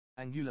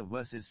Angular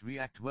versus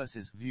React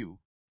versus Vue,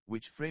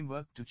 which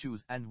framework to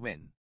choose and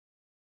when.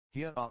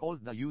 Here are all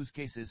the use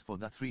cases for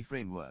the three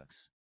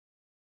frameworks.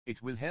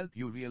 It will help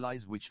you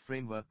realize which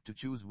framework to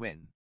choose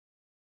when.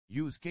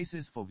 Use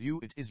cases for Vue: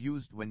 it is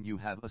used when you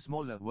have a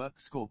smaller work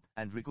scope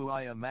and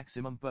require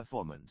maximum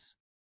performance.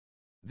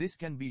 This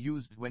can be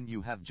used when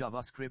you have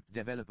JavaScript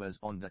developers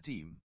on the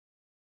team.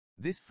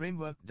 This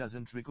framework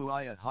doesn't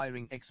require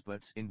hiring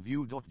experts in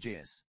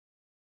Vue.js.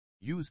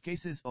 Use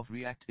cases of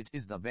React: it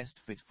is the best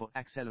fit for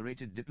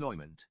accelerated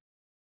deployment.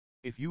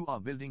 If you are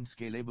building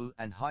scalable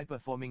and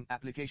high-performing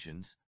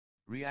applications,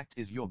 React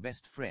is your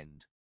best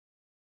friend.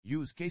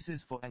 Use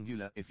cases for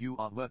Angular: if you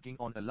are working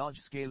on a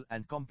large-scale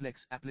and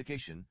complex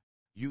application,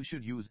 you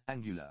should use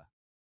Angular.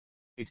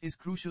 It is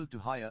crucial to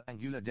hire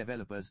Angular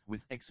developers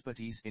with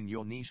expertise in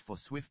your niche for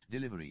swift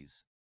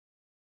deliveries.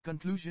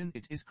 Conclusion: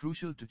 it is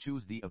crucial to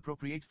choose the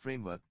appropriate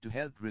framework to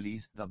help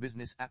release the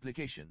business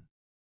application.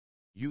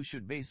 You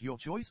should base your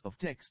choice of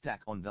tech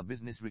stack on the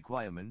business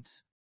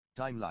requirements,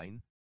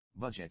 timeline,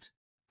 budget,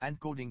 and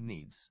coding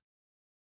needs.